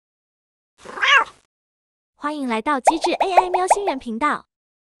欢迎来到机智 AI 喵星人频道。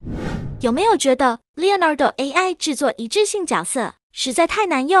有没有觉得 Leonardo AI 制作一致性角色实在太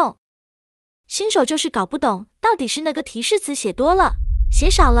难用？新手就是搞不懂到底是那个提示词写多了、写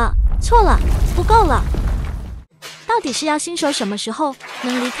少了、错了、不够了。到底是要新手什么时候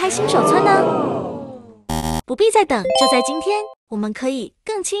能离开新手村呢？不必再等，就在今天，我们可以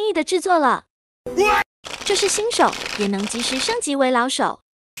更轻易的制作了。就是新手也能及时升级为老手，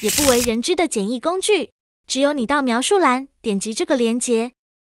也不为人知的简易工具。只有你到描述栏点击这个连结，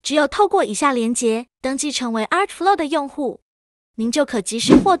只有透过以下连结登记成为 Artflow 的用户，您就可及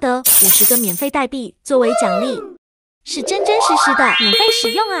时获得50个免费代币作为奖励，是真真实实的免费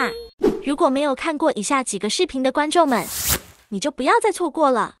使用啊！如果没有看过以下几个视频的观众们，你就不要再错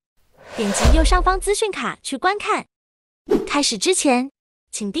过了。点击右上方资讯卡去观看。开始之前，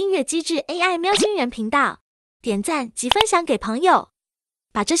请订阅机智 AI 喵星人频道，点赞及分享给朋友，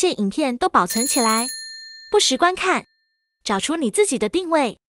把这些影片都保存起来不时观看，找出你自己的定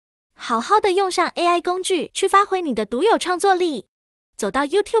位，好好的用上 AI 工具去发挥你的独有创作力，走到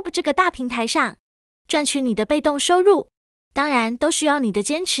YouTube 这个大平台上，赚取你的被动收入。当然都需要你的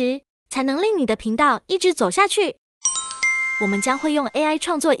坚持，才能令你的频道一直走下去。我们将会用 AI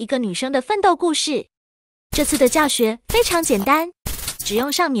创作一个女生的奋斗故事。这次的教学非常简单，只用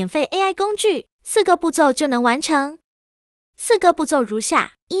上免费 AI 工具，4个步骤就能完成。4个步骤如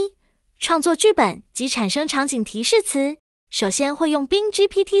下： 1. 创作剧本及产生场景提示词。首先会用 Bing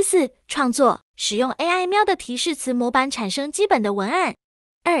GPT-4 创作，使用 AI 喵的提示词模板产生基本的文案。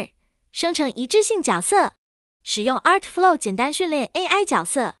2. 生成一致性角色，使用 Artflow 简单训练 AI 角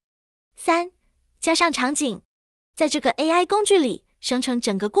色。3. 加上场景，在这个 AI 工具里生成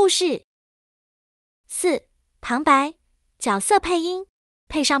整个故事。4. 旁白，角色配音，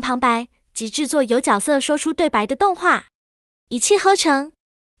配上旁白及制作由角色说出对白的动画，一气呵成。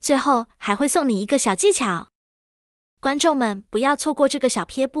最后还会送你一个小技巧，观众们不要错过这个小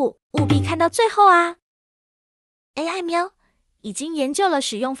撇步，务必看到最后啊！ AI 喵已经研究了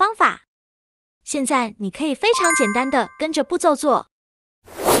使用方法，现在你可以非常简单的跟着步骤做。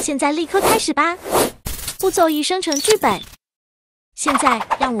现在立刻开始吧！步骤1：生成剧本。现在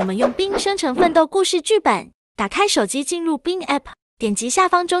让我们用 Bing 生成奋斗故事剧本。打开手机，进入 Bing App， 点击下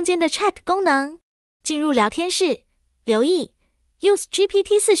方中间的 Chat 功能，进入聊天室，留意Use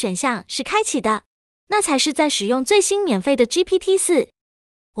GPT-4 选项是开启的，那才是在使用最新免费的 GPT-4。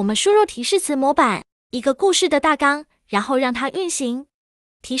我们输入提示词模板，一个故事的大纲，然后让它运行。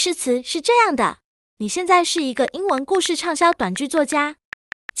提示词是这样的：你现在是一个英文故事畅销短剧作家，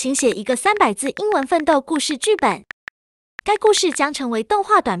请写一个300字英文奋斗故事剧本。该故事将成为动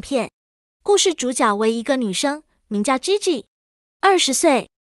画短片，故事主角为一个女生，名叫 Gigi， 20岁，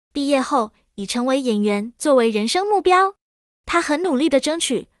毕业后已成为演员作为人生目标。他很努力地争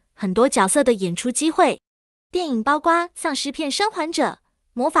取很多角色的演出机会，电影包括丧尸片《生还者》、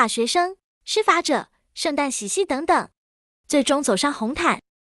魔法学生、施法者、圣诞喜戏等等，最终走上红毯，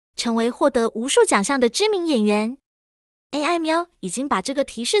成为获得无数奖项的知名演员。AI 喵已经把这个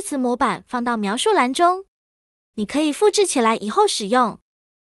提示词模板放到描述栏中，你可以复制起来以后使用。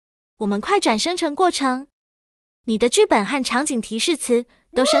我们快转生成过程，你的剧本和场景提示词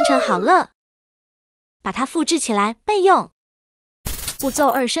都生成好了，把它复制起来备用。步骤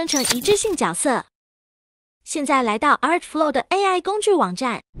2：生成一致性角色。现在来到 Artflow 的 AI 工具网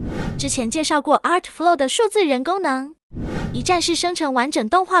站，之前介绍过 Artflow 的数字人功能，一站式生成完整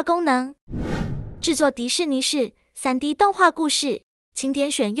动画功能，制作迪士尼式 3D 动画故事，请点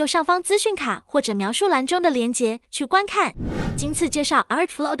选右上方资讯卡或者描述栏中的连结去观看。今次介绍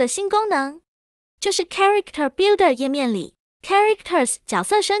Artflow 的新功能，就是 Character Builder 页面里 Characters 角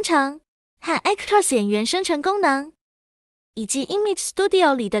色生成和 Actors 演员生成功能，以及 Image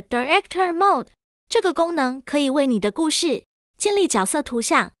Studio 里的 Director Mode。 这个功能可以为你的故事建立角色图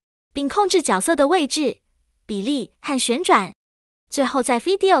像，并控制角色的位置、比例和旋转。最后在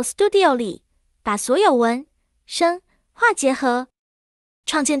Video Studio 里把所有文、声、画结合，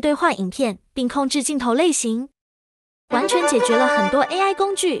创建对话影片，并控制镜头类型，完全解决了很多 AI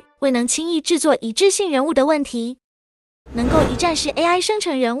工具未能轻易制作一致性人物的问题。能够一站式 AI 生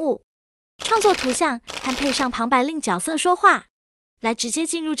成人物，创作图像和配上旁白令角色说话，来直接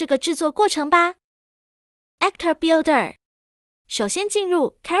进入这个制作过程吧。Actor Builder， 首先进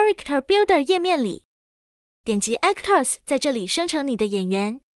入 Character Builder 页面里，点击 Actors， 在这里生成你的演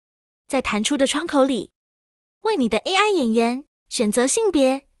员，在弹出的窗口里，为你的 AI 演员选择性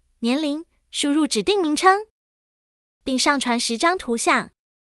别、年龄，输入指定名称，并上传10张图像。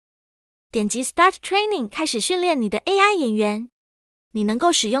点击 Start Training， 开始训练你的 AI 演员。你能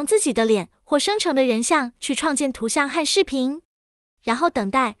够使用自己的脸或生成的人像去创建图像和视频，然后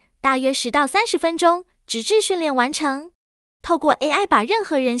等待大约10到30分钟，直至训练完成。透过 AI 把任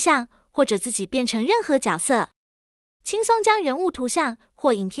何人像或者自己变成任何角色，轻松将人物图像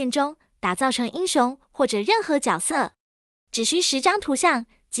或影片中打造成英雄或者任何角色，只需10张图像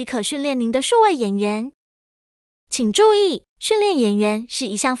即可训练您的数位演员。请注意，训练演员是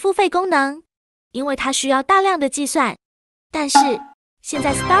一项付费功能，因为它需要大量的计算。但是现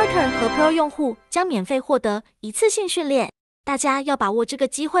在 Starter 和 Pro 用户将免费获得一次性训练，大家要把握这个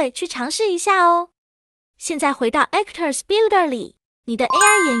机会去尝试一下哦。现在回到 Actors Builder 里，你的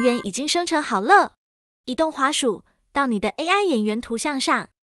AI 演员已经生成好了。移动滑鼠到你的 AI 演员图像上，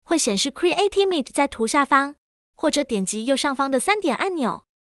会显示 Create Image 在图下方，或者点击右上方的3点按钮。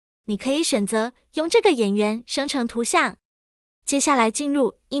你可以选择用这个演员生成图像。接下来进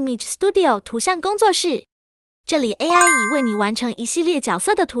入 Image Studio 图像工作室，这里 AI 已为你完成一系列角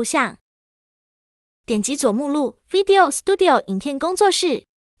色的图像。点击左目录 Video Studio 影片工作室，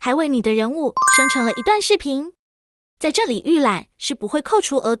还为你的人物生成了一段视频。在这里预览是不会扣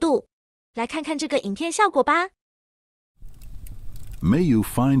除额度。来看看这个影片效果吧。May you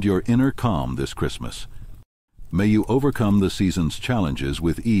find your inner calm this Christmas. May you overcome the season's challenges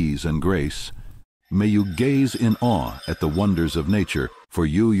with ease and grace. May you gaze in awe at the wonders of nature, for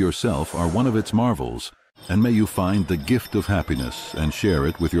you yourself are one of its marvels, and may you find the gift of happiness and share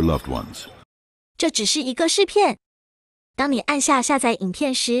it with your loved ones. 这只是一个试片，当你按下下载影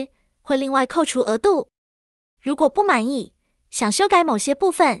片时，会另外扣除额度。如果不满意，想修改某些部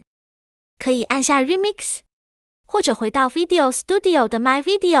分，可以按下 Remix， 或者回到 Video Studio 的 My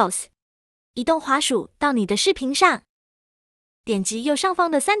Videos， 移动滑鼠到你的视频上，点击右上方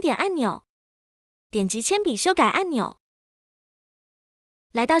的3点按钮，点击铅笔修改按钮，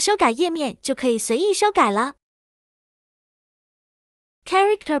来到修改页面就可以随意修改了。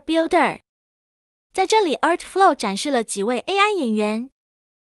Character Builder， 在这里 Artflow 展示了几位 AI 演员。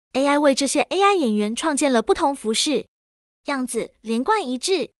AI 为这些 AI 演员创建了不同服饰，样子连贯一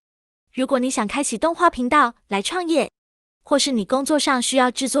致。如果你想开启动画频道来创业，或是你工作上需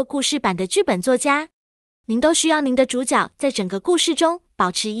要制作故事版的剧本作家，您都需要您的主角在整个故事中保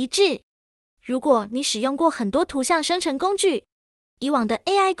持一致。如果你使用过很多图像生成工具，以往的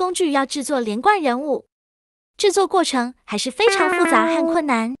AI 工具要制作连贯人物，制作过程还是非常复杂和困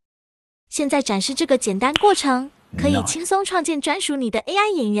难。现在展示这个简单过程，可以轻松创建专属你的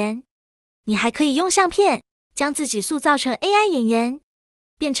AI 演员。你还可以用相片将自己塑造成 AI 演员，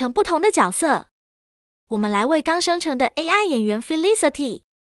变成不同的角色。我们来为刚生成的 AI 演员 Felicity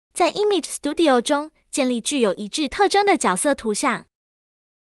在 Image Studio 中建立具有一致特征的角色图像。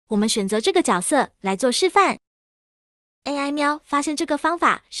我们选择这个角色来做示范。AI 喵发现这个方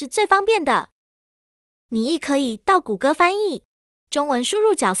法是最方便的。你亦可以到谷歌翻译，中文输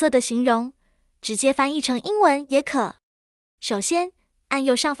入角色的形容，直接翻译成英文也可。首先，按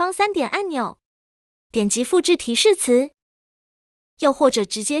右上方3点按钮，点击复制提示词，又或者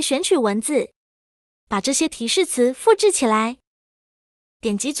直接选取文字，把这些提示词复制起来。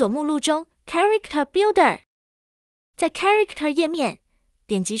点击左目录中 Character Builder， 在 Character 页面，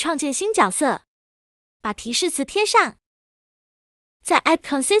点击创建新角色，把提示词贴上。在 Add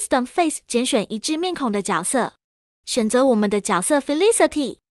Consistent Face 拣选一致面孔的角色，选择我们的角色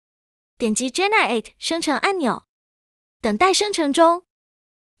Felicity， 点击 Generate 生成按钮，等待生成中。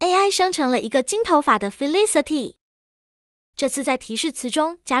AI 生成了一个金头发的 Felicity， 这次在提示词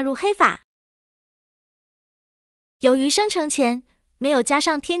中加入黑发。由于生成前没有加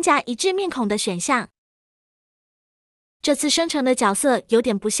上添加一致面孔的选项，这次生成的角色有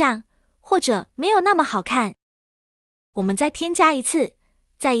点不像，或者没有那么好看。我们再添加一次，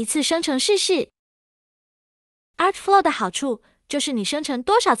再一次生成试试。Artflow 的好处就是你生成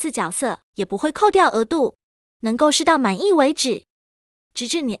多少次角色也不会扣掉额度，能够试到满意为止，直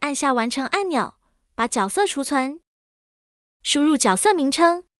至你按下完成按钮，把角色储存。输入角色名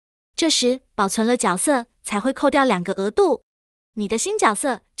称，这时保存了角色才会扣掉2个额度。你的新角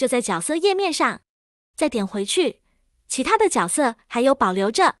色就在角色页面上，再点回去，其他的角色还有保留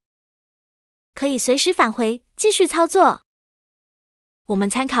着，可以随时返回继续操作。我们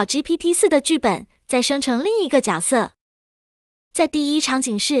参考 GPT-4 的剧本，再生成另一个角色。在第一场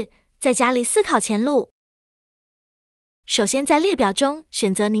景是在家里思考前路。首先在列表中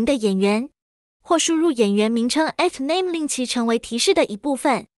选择您的演员，或输入演员名称 @name 令其成为提示的一部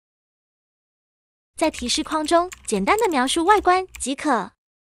分。在提示框中简单的描述外观即可，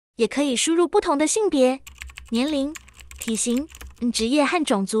也可以输入不同的性别、年龄、体型、职业和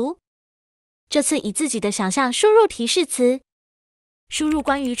种族。这次以自己的想象输入提示词，输入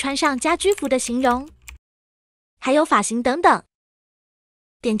关于穿上家居服的形容，还有发型等等。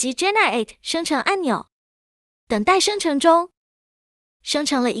点击 Generate 生成按钮，等待生成中。生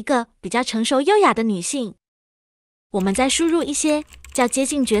成了一个比较成熟优雅的女性。我们再输入一些较接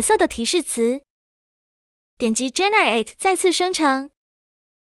近角色的提示词，点击 Generate 再次生成，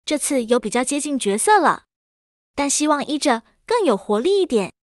这次有比较接近角色了，但希望依着更有活力一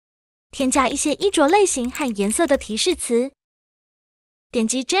点，添加一些衣着类型和颜色的提示词，点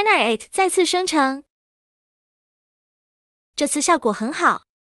击 Generate 再次生成，这次效果很好。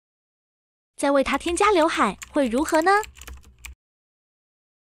再为它添加刘海会如何呢？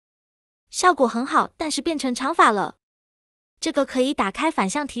效果很好，但是变成长发了。这个可以打开反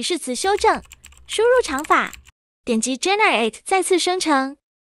向提示词修正，输入长发，点击 Generate 再次生成。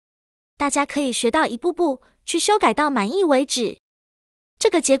大家可以学到一步步去修改到满意为止。这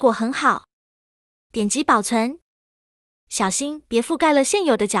个结果很好。点击保存，小心别覆盖了现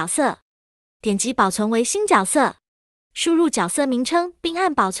有的角色。点击保存为新角色，输入角色名称并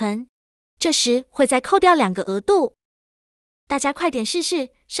按保存。这时会再扣掉2个额度。大家快点试试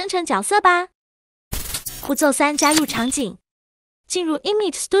生成角色吧。步骤3：加入场景。进入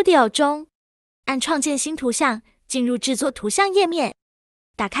Image Studio 中，按创建新图像，进入制作图像页面，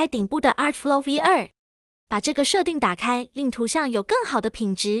打开顶部的 Artflow AI， 把这个设定打开，令图像有更好的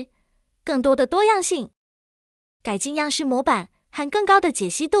品质，更多的多样性，改进样式模板和更高的解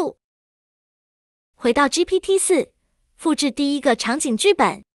析度。回到 GPT-4， 复制第一个场景剧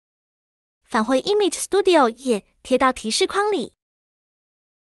本，返回 Image Studio 页，贴到提示框里。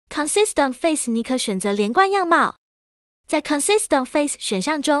Consistent Face 你可选择连贯样貌。在 Consistent Face 选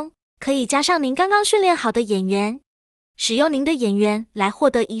项中，可以加上您刚刚训练好的演员，使用您的演员来获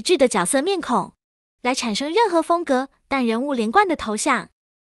得一致的角色面孔，来产生任何风格但人物连贯的头像。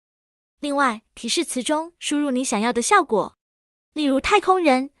另外，提示词中输入你想要的效果，例如太空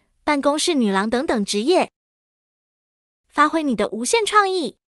人、办公室女郎等等职业，发挥你的无限创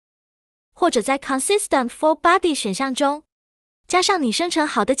意。或者在 Consistent Full Body 选项中，加上你生成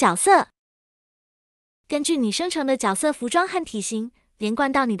好的角色，根据你生成的角色服装和体型连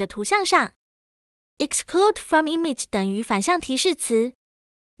贯到你的图像上。Exclude from image 等于反向提示词，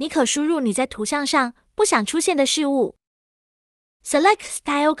你可输入你在图像上不想出现的事物。Select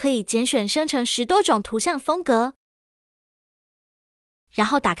Style 可以拣选生成10多种图像风格，然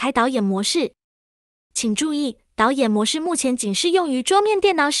后打开导演模式。请注意，导演模式目前仅适用于桌面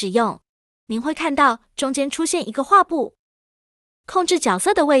电脑使用。您会看到中间出现一个画布，控制角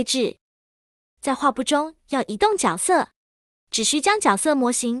色的位置。在画布中要移动角色，只需将角色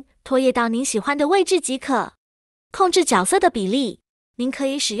模型拖曳到您喜欢的位置即可。控制角色的比例，您可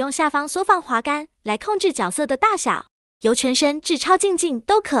以使用下方缩放滑杆来控制角色的大小，由全身至超近镜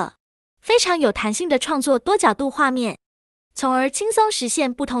都可，非常有弹性的创作多角度画面，从而轻松实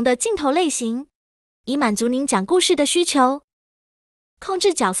现不同的镜头类型，以满足您讲故事的需求。控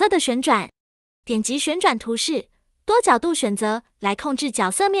制角色的旋转，点击旋转图示，多角度选择来控制角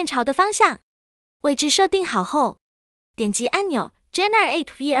色面朝的方向。位置设定好后，点击按钮 Generate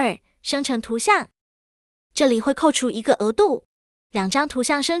V2 生成图像，这里会扣除1个额度。2张图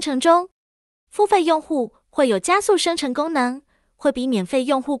像生成中，付费用户会有加速生成功能，会比免费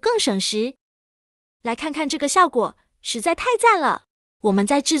用户更省时。来看看这个效果，实在太赞了。我们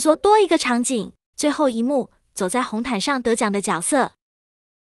再制作多一个场景，最后一幕走在红毯上得奖的角色。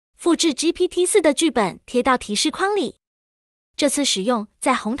复制 GPT-4 的剧本贴到提示框里，这次使用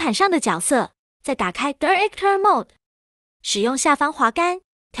在红毯上的角色，再打开 Director Mode， 使用下方滑杆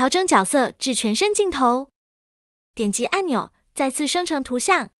调整角色至全身镜头，点击按钮再次生成图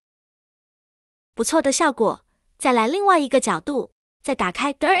像。不错的效果。再来另外一个角度，再打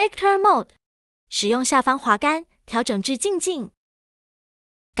开 Director Mode， 使用下方滑杆调整至近镜，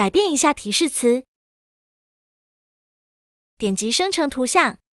改变一下提示词，点击生成图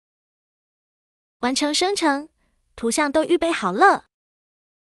像，完成生成，图像都预备好了。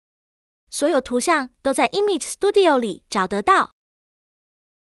所有图像都在 Image Studio 里找得到。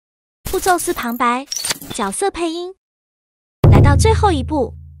步骤4：旁白、角色配音。来到最后一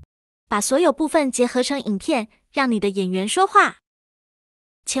步，把所有部分结合成影片，让你的演员说话。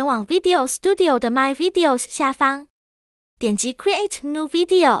前往 Video Studio 的 My Videos 下方，点击 Create New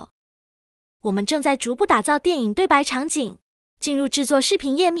Video。我们正在逐步打造电影对白场景，进入制作视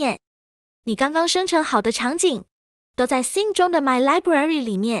频页面。你刚刚生成好的场景，都在 Scene 中的 My Library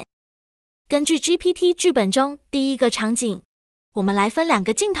里面。根据 GPT 剧本中第一个场景，我们来分2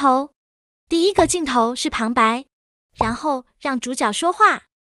个镜头。第一个镜头是旁白，然后让主角说话，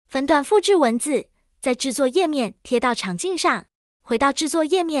分段复制文字，在制作页面贴到场景上。回到制作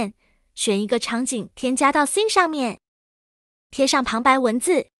页面，选一个场景添加到 Scene 上面，贴上旁白文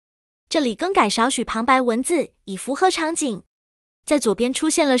字。这里更改少许旁白文字，以符合场景。在左边出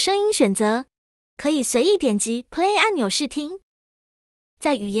现了声音选择，可以随意点击 Play 按钮试听。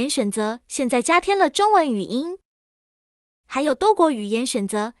在语言选择现在加添了中文语音，还有多国语言选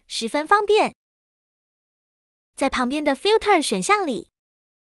择，十分方便。在旁边的 Filter 选项里，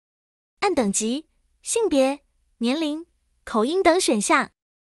按等级、性别、年龄、口音等选项，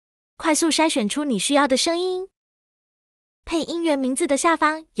快速筛选出你需要的声音。配音员名字的下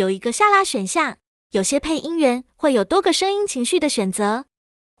方有一个下拉选项，有些配音员会有多个声音情绪的选择，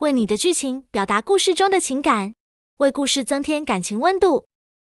为你的剧情表达故事中的情感，为故事增添感情温度。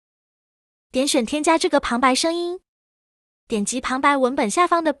点选添加这个旁白声音，点击旁白文本下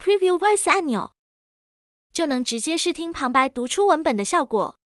方的 Preview Voice 按钮，就能直接试听旁白读出文本的效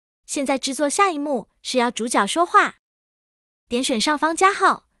果。现在制作下一幕是要主角说话，点选上方加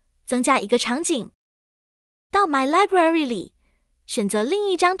号，增加一个场景。到 My Library 里，选择另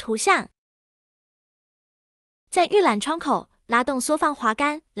一张图像。在预览窗口拉动缩放滑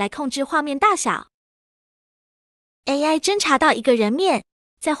杆来控制画面大小。AI 侦查到一个人面，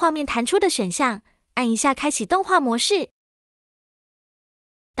在画面弹出的选项，按一下开启动画模式。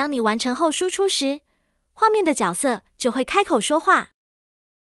当你完成后输出时，画面的角色就会开口说话。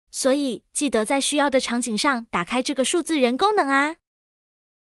所以记得在需要的场景上打开这个数字人功能啊。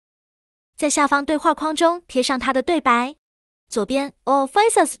在下方对话框中贴上它的对白，左边 All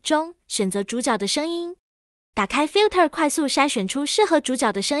Voices 中选择主角的声音，打开 Filter 快速筛选出适合主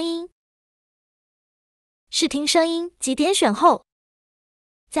角的声音。试听声音及点选后，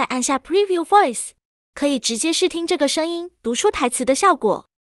再按下 Preview Voice， 可以直接试听这个声音读出台词的效果。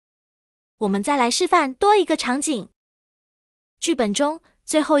我们再来示范多一个场景。剧本中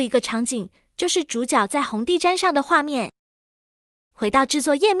最后一个场景就是主角在红地毡上的画面。回到制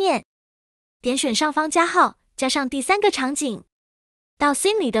作页面，点选上方加号，加上第三个场景。到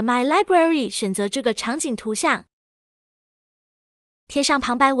Scene 里的 My Library 选择这个场景图像，贴上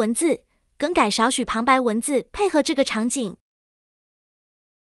旁白文字，更改少许旁白文字配合这个场景。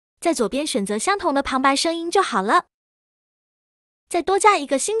在左边选择相同的旁白声音就好了。再多加一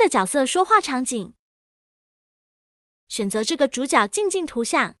个新的角色说话场景，选择这个主角静静图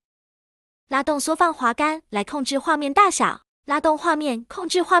像，拉动缩放滑杆来控制画面大小，拉动画面控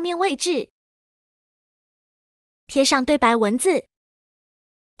制画面位置。贴上对白文字。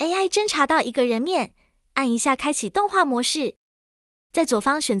AI 侦查到一个人面，按一下开启动画模式，在左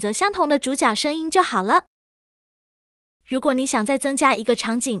方选择相同的主角声音就好了。如果你想再增加一个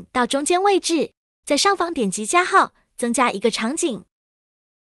场景到中间位置，在上方点击加号，增加一个场景。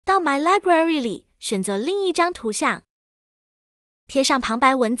到 My Library 里选择另一张图像，贴上旁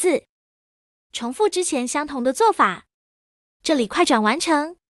白文字，重复之前相同的做法。这里快转完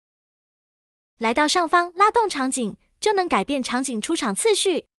成。来到上方拉动场景，就能改变场景出场次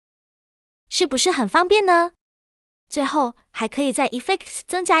序，是不是很方便呢？最后还可以在 Effects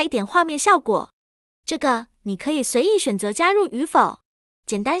增加一点画面效果，这个你可以随意选择加入与否。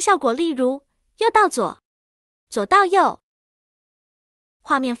简单效果例如右到左，左到右，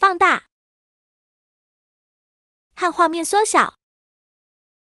画面放大和画面缩小。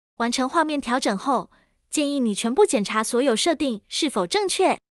完成画面调整后，建议你全部检查所有设定是否正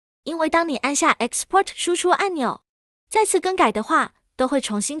确，因为当你按下 Export 输出按钮，再次更改的话，都会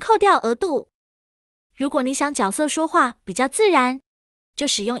重新扣掉额度。如果你想角色说话比较自然，就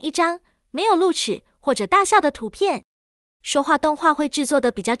使用一张没有露齿或者大笑的图片，说话动画会制作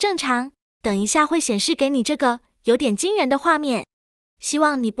的比较正常。等一下会显示给你这个有点惊人的画面，希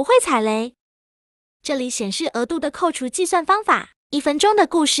望你不会踩雷。这里显示额度的扣除计算方法，1分钟的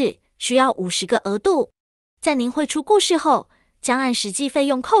故事需要50个额度，在您汇出故事后，将按实际费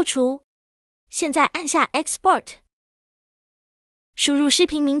用扣除。现在按下 Export， 输入视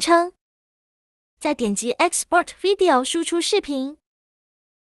频名称，再点击 Export Video 输出视频，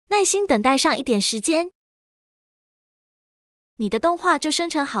耐心等待上一点时间，你的动画就生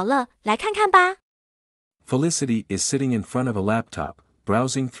成好了，来看看吧。Felicity is sitting in front of a laptop,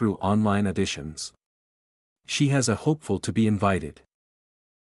 browsing through online editions. She has a hopeful to be invited.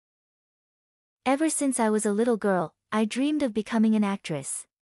 Ever since I was a little girl, I dreamed of becoming an actress.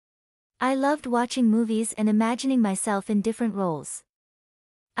 I loved watching movies and imagining myself in different roles.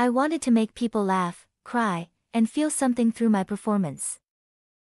 I wanted to make people laugh, cry, and feel something through my performance.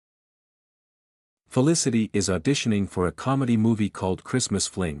 Felicity is auditioning for a comedy movie called Christmas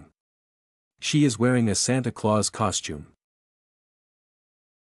Fling. She is wearing a Santa Claus costume.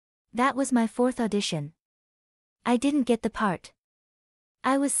 That was my 4th audition. I didn't get the part.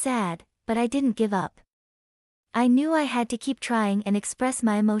 I was sad, but I didn't give up. I knew I had to keep trying and express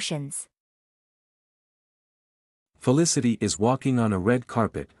my emotions. Felicity is walking on a red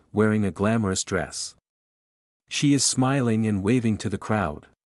carpet, wearing a glamorous dress. She is smiling and waving to the crowd.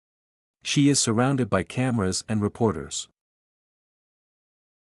 She is surrounded by cameras and reporters.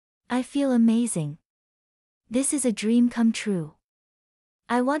 I feel amazing. This is a dream come true.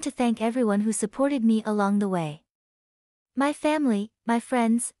 I want to thank everyone who supported me along the way. My family, my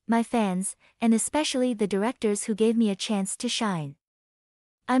friends, my fans, and especially the directors who gave me a chance to shine.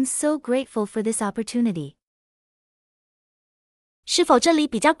 I'm so grateful for this opportunity. 是否这里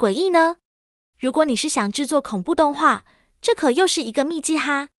比较诡异呢？如果你是想制作恐怖动画，这可又是一个秘技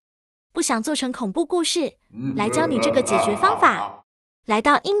哈。不想做成恐怖故事，来教你这个解决方法。来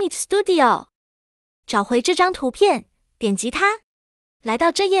到 Image Studio， 找回这张图片，点击它。来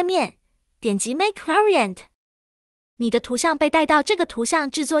到这页面，点击 Make Variant。你的图像被带到这个图像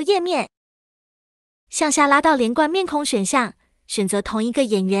制作页面。向下拉到连贯面孔选项，选择同一个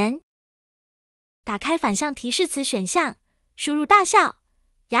演员。打开反向提示词选项，输入大笑、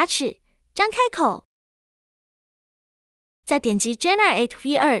牙齿、张开口。再点击 Generate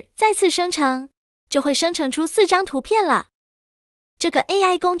V2 再次生成，就会生成出4张图片了。这个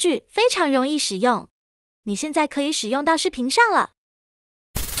AI 工具非常容易使用，你现在可以使用到视频上了。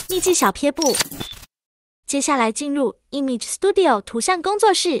秘技小撇步，接下来进入 Image Studio 图像工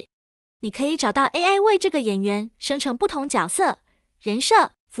作室，你可以找到 AI 为这个演员生成不同角色、人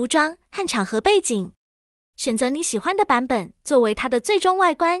设、服装和场合背景，选择你喜欢的版本作为它的最终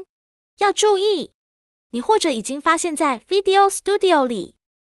外观。要注意，你或者已经发现在 Video Studio 里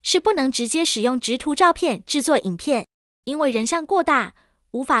是不能直接使用直图照片制作影片，因为人像过大，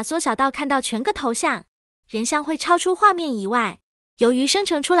无法缩小到看到全个头像，人像会超出画面以外。由于生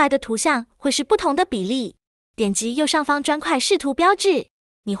成出来的图像会是不同的比例，点击右上方砖块视图标志，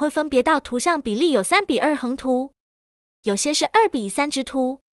你会分别到图像比例有3:2横图，有些是2:3直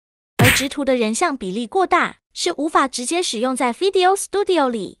图，而直图的人像比例过大，是无法直接使用在 Video Studio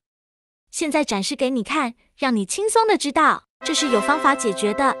里。现在展示给你看，让你轻松的知道这是有方法解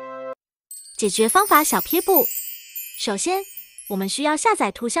决的。解决方法小撇步，首先我们需要下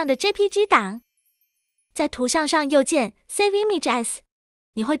载图像的 JPG 档，在图像上右键 Save Image As，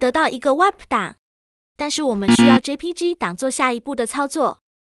 你会得到一个 WAP 档，但是我们需要 JPG 档做下一步的操作。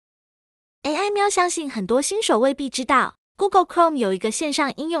AI 喵相信很多新手未必知道 ，Google Chrome 有一个线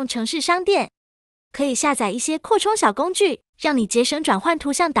上应用程式商店，可以下载一些扩充小工具，让你节省转换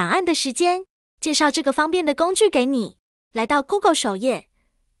图像档案的时间。介绍这个方便的工具给你。来到 Google 首页，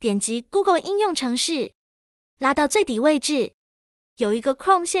点击 Google 应用程式，拉到最底位置，有一个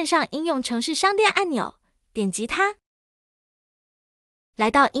Chrome 线上应用程式商店按钮，点击它。来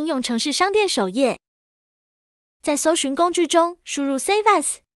到应用程式商店首页，在搜寻工具中输入 Save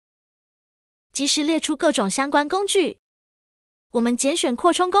As， 即时列出各种相关工具。我们拣选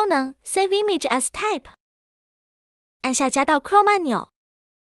扩充功能 Save Image as Type， 按下加到 Chrome 按钮，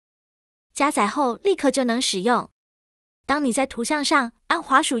加载后立刻就能使用。当你在图像上按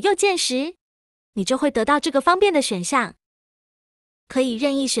滑鼠右键时，你就会得到这个方便的选项，可以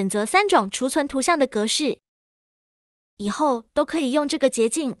任意选择3种储存图像的格式。以后都可以用这个捷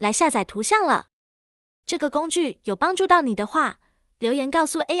径来下载图像了。这个工具有帮助到你的话，留言告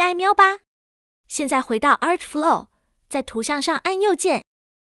诉 AI 喵吧。现在回到 Artflow， 在图像上按右键，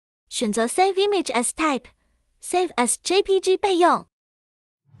选择 Save Image as Type，Save as JPG 备用。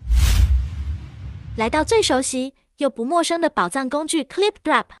来到最熟悉又不陌生的宝藏工具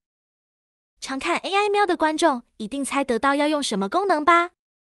Clipdrop。常看 AI 喵的观众一定猜得到要用什么功能吧？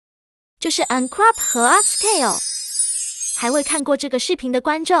就是 Uncrop 和 Upscale。还未看过这个视频的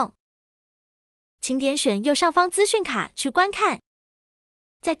观众，请点选右上方资讯卡去观看。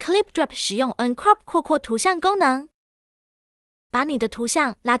在 Clipdrop 使用 Uncrop 扩图像功能，把你的图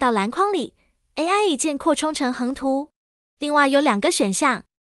像拉到篮筐里 ，AI 一键扩充成横图。另外有2个选项：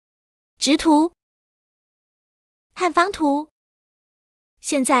直图和方图。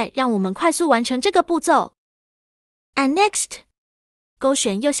现在让我们快速完成这个步骤。按 Next， 勾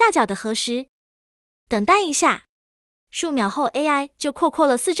选右下角的核实，等待一下。数秒后 AI 就扩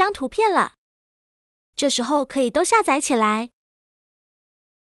了4张图片了，这时候可以都下载起来。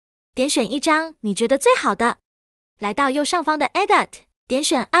点选一张你觉得最好的，来到右上方的 Edit， 点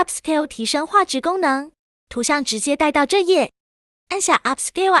选 Upscale 提升画质功能，图像直接带到这页，按下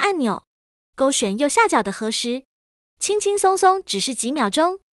Upscale 按钮，勾选右下角的核实，轻轻松松只是几秒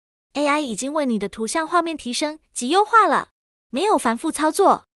钟 ，AI 已经为你的图像画面提升及优化了，没有繁复操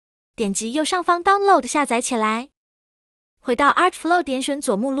作。点击右上方 Download 下载起来。回到 Artflow， 点选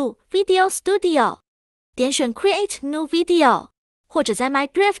左目录 Video Studio， 点选 Create New Video， 或者在 My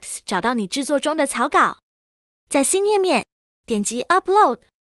Drafts 找到你制作中的草稿。在新页面，点击 Upload，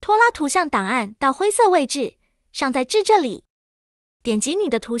 拖拉图像档案到灰色位置，上载至这里。点击你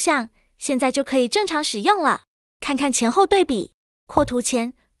的图像，现在就可以正常使用了。看看前后对比，扩图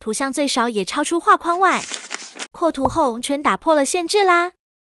前图像最少也超出画框外，扩图后全打破了限制啦。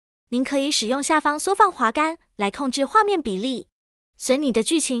您可以使用下方缩放滑杆来控制画面比例，随你的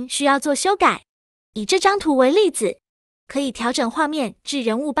剧情需要做修改。以这张图为例子，可以调整画面至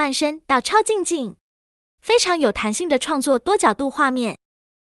人物半身到超近景，非常有弹性的创作多角度画面。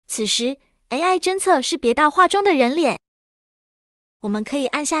此时 AI 侦测识别到画中的人脸，我们可以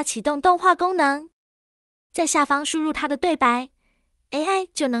按下启动动画功能，在下方输入它的对白， AI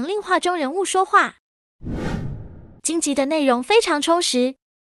就能令画中人物说话。荆棘的内容非常充实，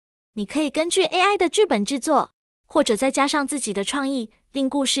你可以根据 AI 的剧本制作，或者再加上自己的创意，令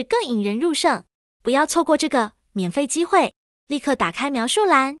故事更引人入胜。不要错过这个免费机会，立刻打开描述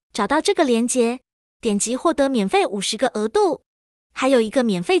栏，找到这个连结，点击获得免费50个额度，还有一个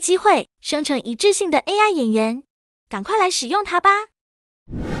免费机会生成一致性的 AI 演员，赶快来使用它吧！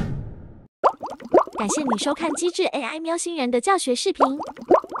感谢你收看机智 AI 喵星人的教学视频，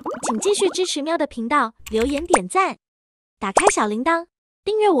请继续支持喵的频道，留言点赞，打开小铃铛，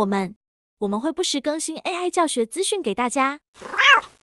订阅我们，我们会不时更新 AI 教学资讯给大家。